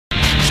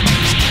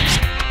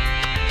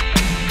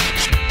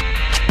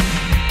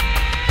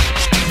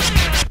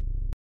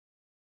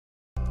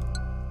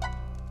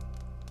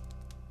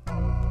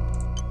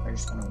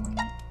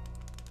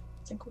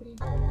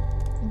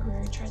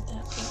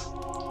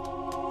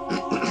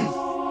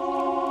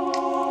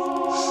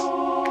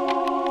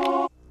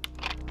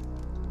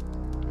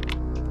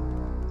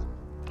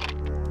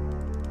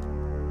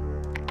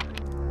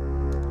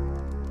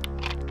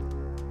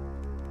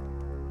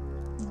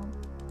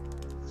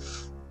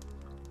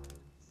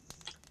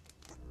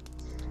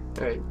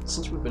Alright,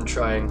 since we've been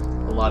trying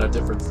a lot of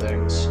different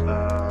things,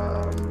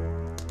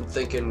 I'm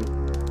thinking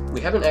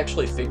we haven't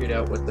actually figured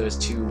out what those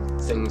two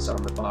things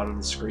on the bottom of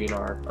the screen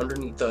are.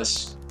 Underneath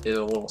us is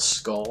a little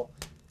skull,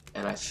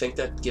 and I think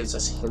that gives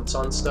us hints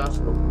on stuff,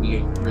 but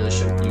we really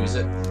shouldn't use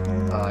it.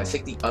 I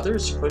think the other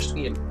is supposed to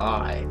be an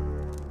eye.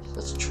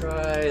 Let's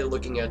try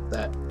looking at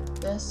that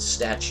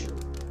statue.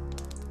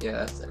 Yeah,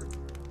 that thing.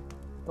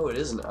 Oh, it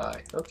is an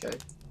eye. Okay.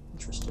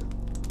 Interesting.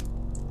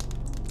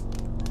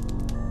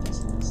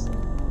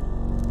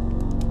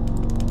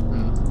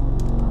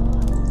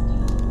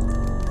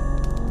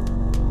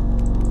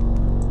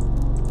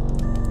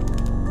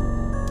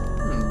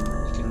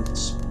 You can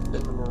spin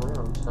them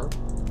around, huh?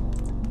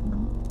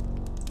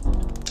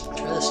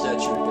 Try the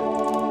statue again.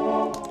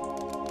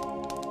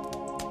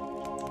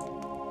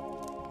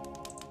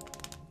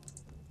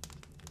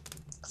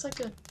 Looks like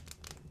a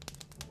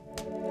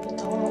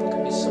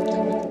Could be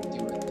something we can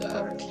do with that.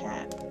 or a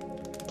cat.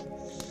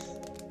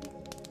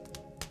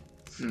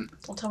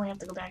 Don't tell me I have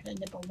to go back to the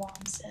nipple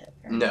wand set.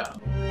 No.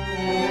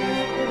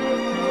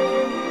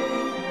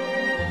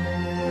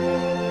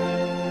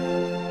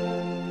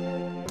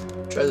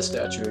 Try the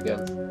statue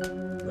again.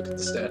 Look at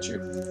the statue.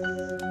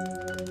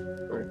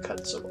 We're gonna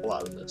cut a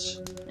lot of this.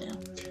 Yeah.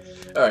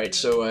 Alright,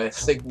 so I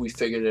think we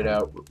figured it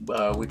out.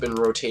 We've been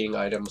rotating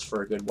items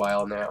for a good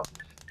while now.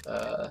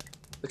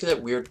 Look at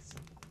that weird...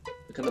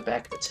 Look on the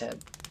back of its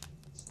head.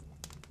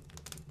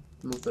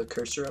 Move the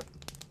cursor up.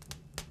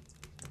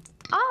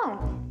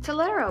 Oh, it's a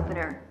letter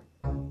opener.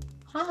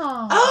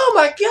 Oh. Oh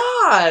my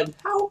god!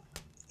 How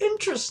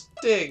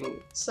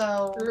interesting!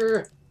 So.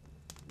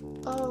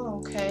 Oh,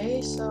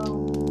 okay. So,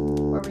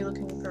 are we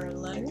looking for a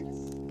letter?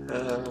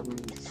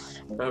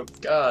 Oh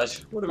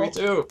gosh, what do we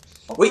do?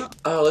 Wait,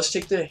 let's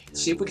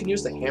see if we can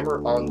use the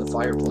hammer on the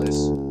fireplace.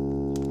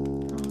 On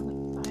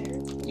the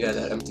fire? Yeah,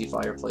 that empty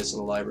fireplace in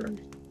the library.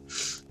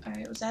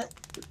 Alright, was that...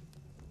 I'm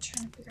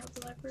trying to figure out what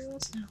the library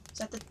was? No. Is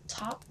that the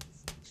top?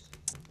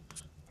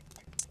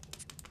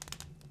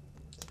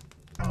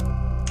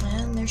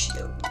 And there she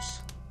goes.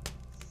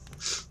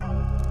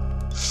 I'm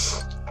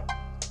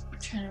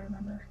trying to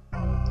remember.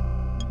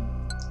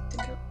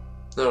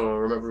 No,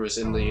 remember it was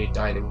in the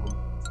dining room.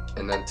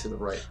 And then to the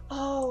right.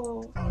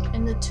 Oh,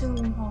 in the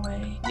tomb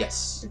hallway.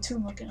 Yes. The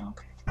tomb looking,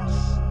 okay.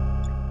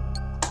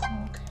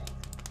 Okay.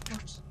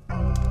 Oops.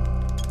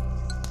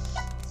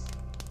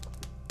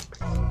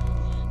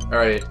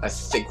 Alright, I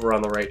think we're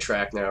on the right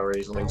track now,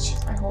 Raislings.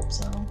 I hope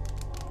so.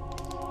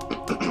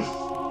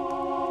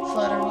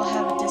 Flutter will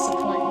have a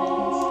disappointment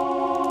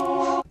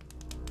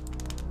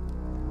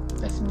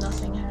if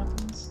nothing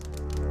happens.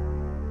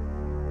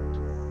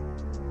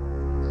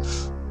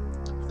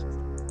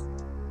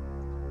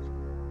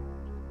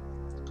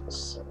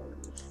 So,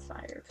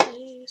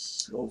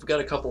 fireplace. Well, we've got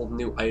a couple of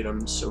new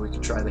items, so we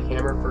can try the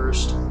hammer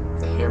first. If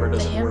the hammer The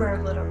doesn't hammer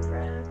work. lit up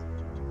red.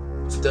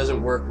 If it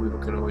doesn't work, we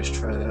can always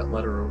try that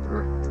letter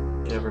opener.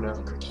 You never know.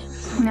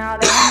 No,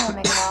 the hammer will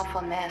make an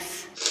awful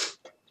mess.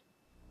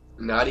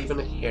 Not even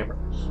a hammer.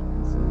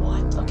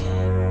 What?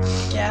 Okay.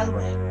 Get out of the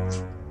way.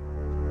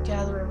 Get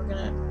out of the way. We're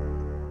gonna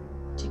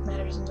take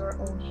matters into our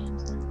own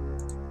hands now.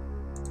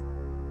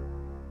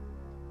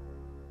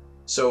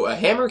 So a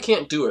hammer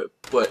can't do it,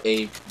 but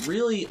a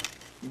really,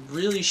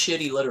 really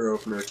shitty letter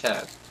opener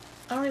can.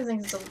 I don't even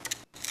think it's a...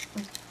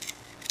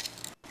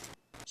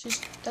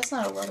 That's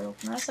not a letter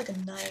opener. That's like a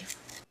knife.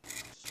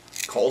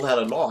 Call that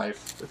a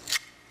knife.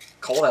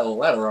 Call that a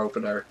letter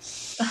opener.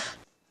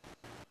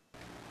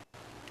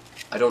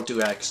 I don't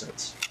do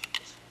accents.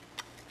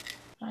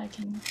 I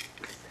can...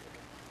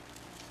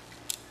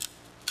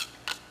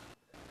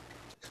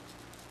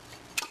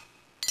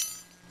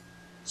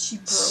 She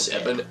broke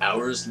 7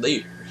 hours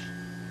later.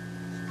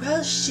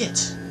 Well,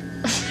 shit.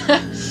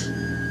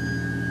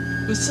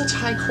 With such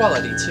high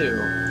quality, too.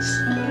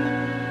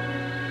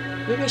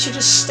 Maybe I should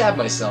just stab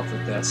myself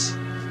with this.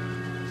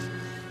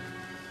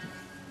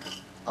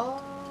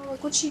 Oh,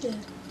 look what she did.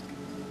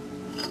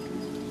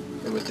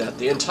 And with that,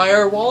 the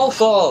entire wall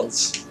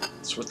falls.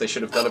 That's what they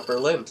should have done at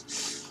Berlin.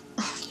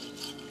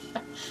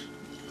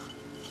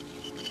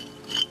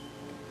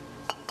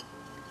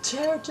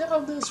 Tear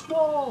down this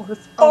wall.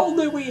 If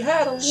only we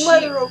had a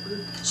letter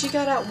opener. She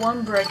got out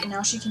one brick, and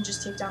now she can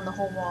just take down the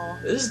whole wall.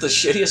 This is the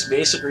shittiest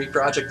masonry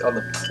project on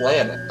the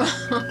planet.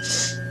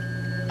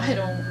 I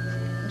don't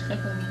even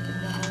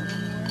know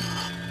anymore.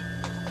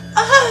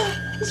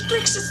 Ah! This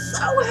bricks is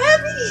so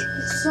heavy!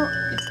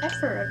 It's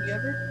effort. Have you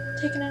ever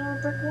taken out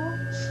a brick wall?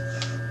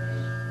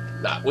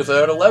 Not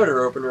without a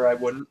letter opener, I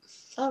wouldn't.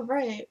 Oh,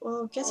 right.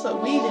 Well, guess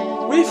what we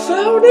did? We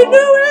found a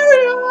new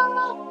area!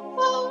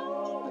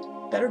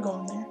 Better go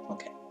in there.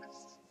 Okay.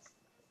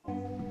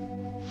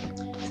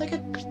 It's like a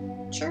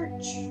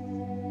church.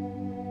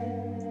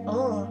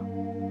 Oh.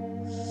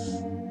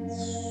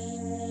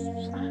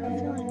 I have a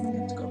feeling we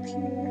have to go up here.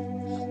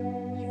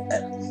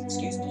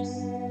 Excuse me.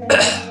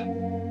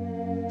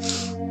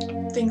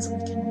 Things we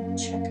can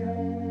check out.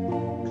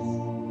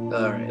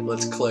 Alright,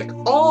 let's click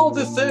all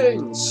the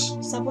things!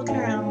 Stop looking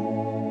around.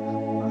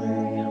 Oh, there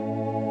we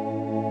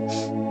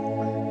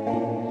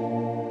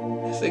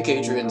go. If think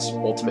Adrian's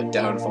ultimate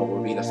downfall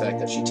would be the fact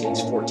that she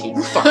takes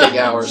 14 fucking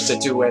hours to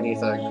do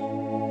anything.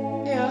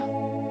 Yeah.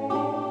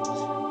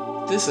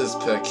 This is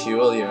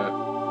peculiar.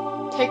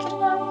 Pick it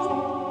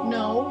up?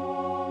 No.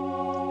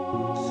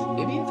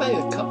 Maybe if I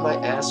cut my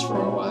ass for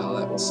a while,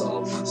 that will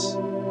solve this.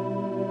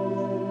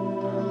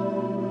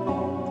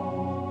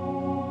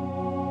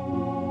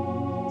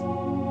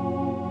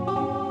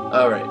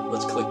 Alright,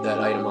 let's click that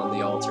item on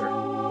the altar.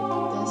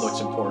 This.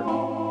 Looks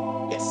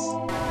important. Yes.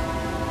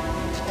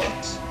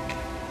 Yes.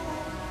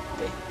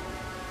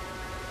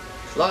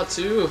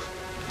 Klaatu.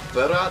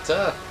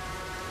 Barata.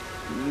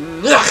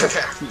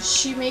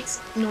 She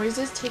makes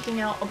noises taking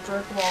out a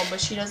brick wall, but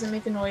she doesn't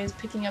make a noise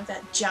picking up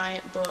that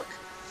giant book.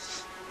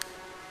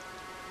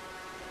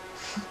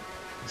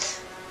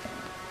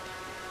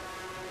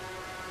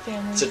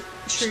 Family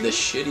It's tree. the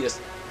shittiest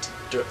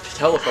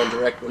telephone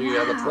directory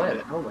on the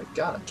planet. Oh my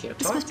god, I can't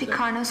This talk must to be them.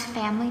 Carno's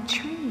family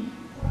tree.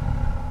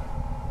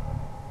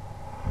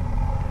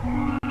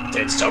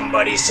 Did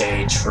somebody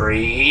say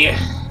tree?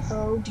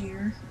 Oh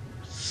dear.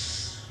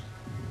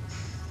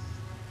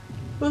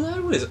 Well,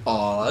 that was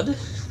odd.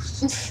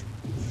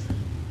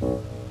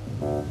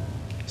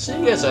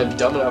 Seeing as I'm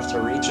dumb enough to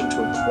reach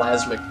into a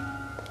plasmic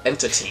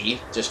entity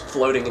just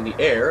floating in the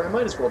air, I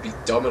might as well be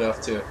dumb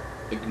enough to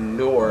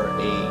ignore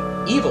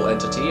a evil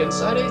entity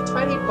inside a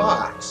tiny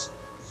box.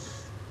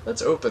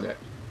 Let's open it.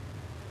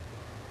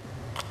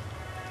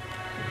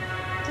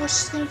 Well,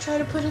 she's gonna try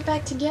to put it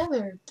back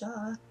together.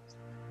 Duh.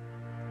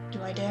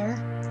 Do I dare?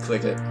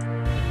 Click it.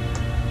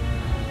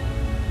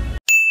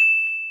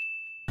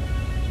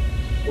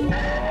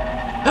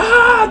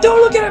 Ah!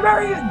 Don't look at it,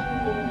 Marion!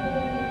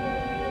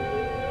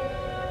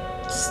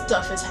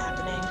 Stuff is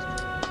happening.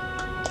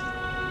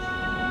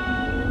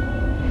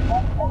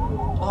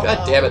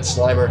 God damn it,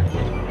 Slimer.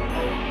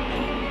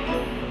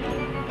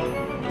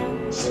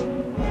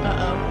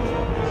 Uh-oh.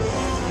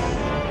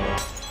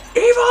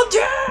 Evil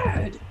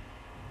Dead!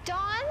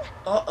 Dawn?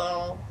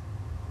 Uh-oh.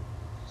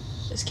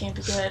 This can't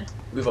be good.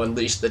 We've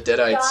unleashed the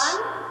Deadites.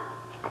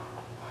 Dawn?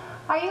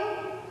 Are you?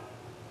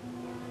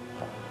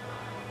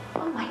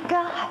 Oh my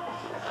god.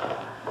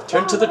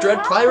 Turn to the Dread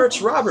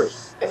Pirates, Robert.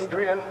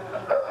 Adrian.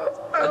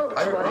 Dread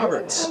Pirate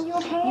Roberts. Are you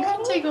okay? You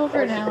can take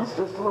over now. It's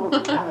just a little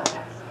cut.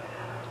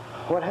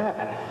 What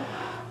happened?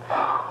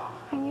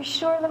 Are you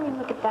sure? Let me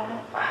look at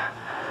that.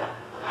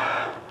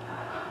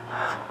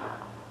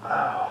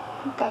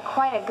 You've got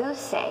quite a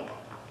goose egg.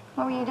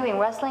 What were you doing,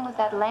 wrestling with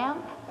that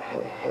lamp?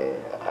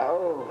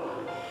 Oh.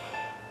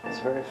 It's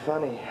very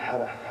funny. I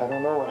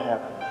don't know what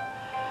happened.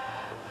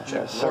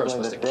 Jack Morris must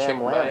the have kicked damn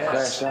my lamp ass.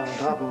 crashed down on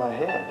top of my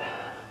head.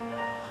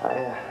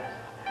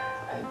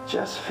 I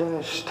just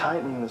finished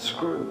tightening the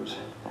screws.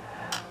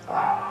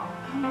 I'm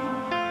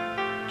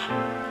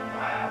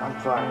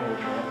fine,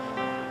 Adrian.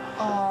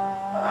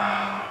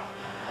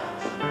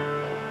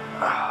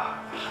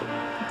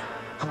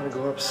 I'm gonna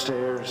go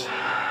upstairs,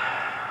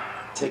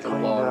 Take a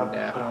clean long up,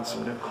 nap. put on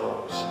some new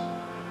clothes.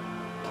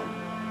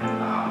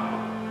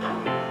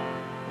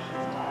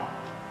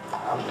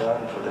 I'm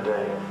done for the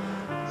day.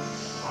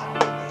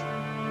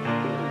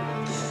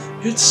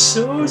 It's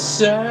so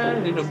sad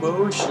and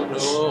emotional.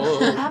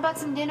 How about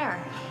some dinner?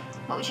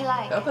 What would you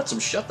like? How about some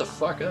shut the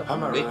fuck up? I'm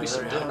not Make really me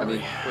some very dinner. I mean,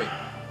 hungry. wait.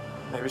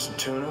 Maybe some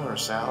tuna or a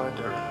salad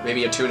or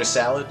Maybe a tuna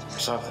salad?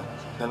 something.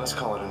 Then let's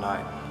call it a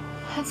night.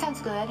 That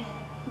sounds good.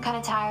 I'm kind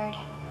of tired.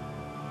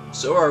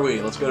 So are we.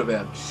 Let's go to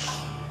bed.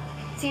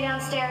 See you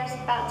downstairs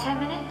about 10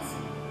 minutes?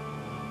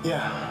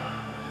 Yeah,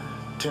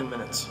 10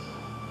 minutes.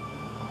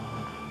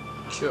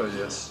 Sure,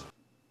 yes.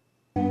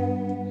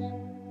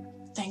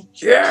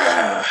 Thank you.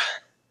 Yeah!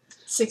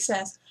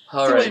 Success.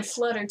 All So when right.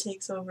 Flutter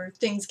takes over,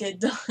 things get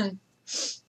done.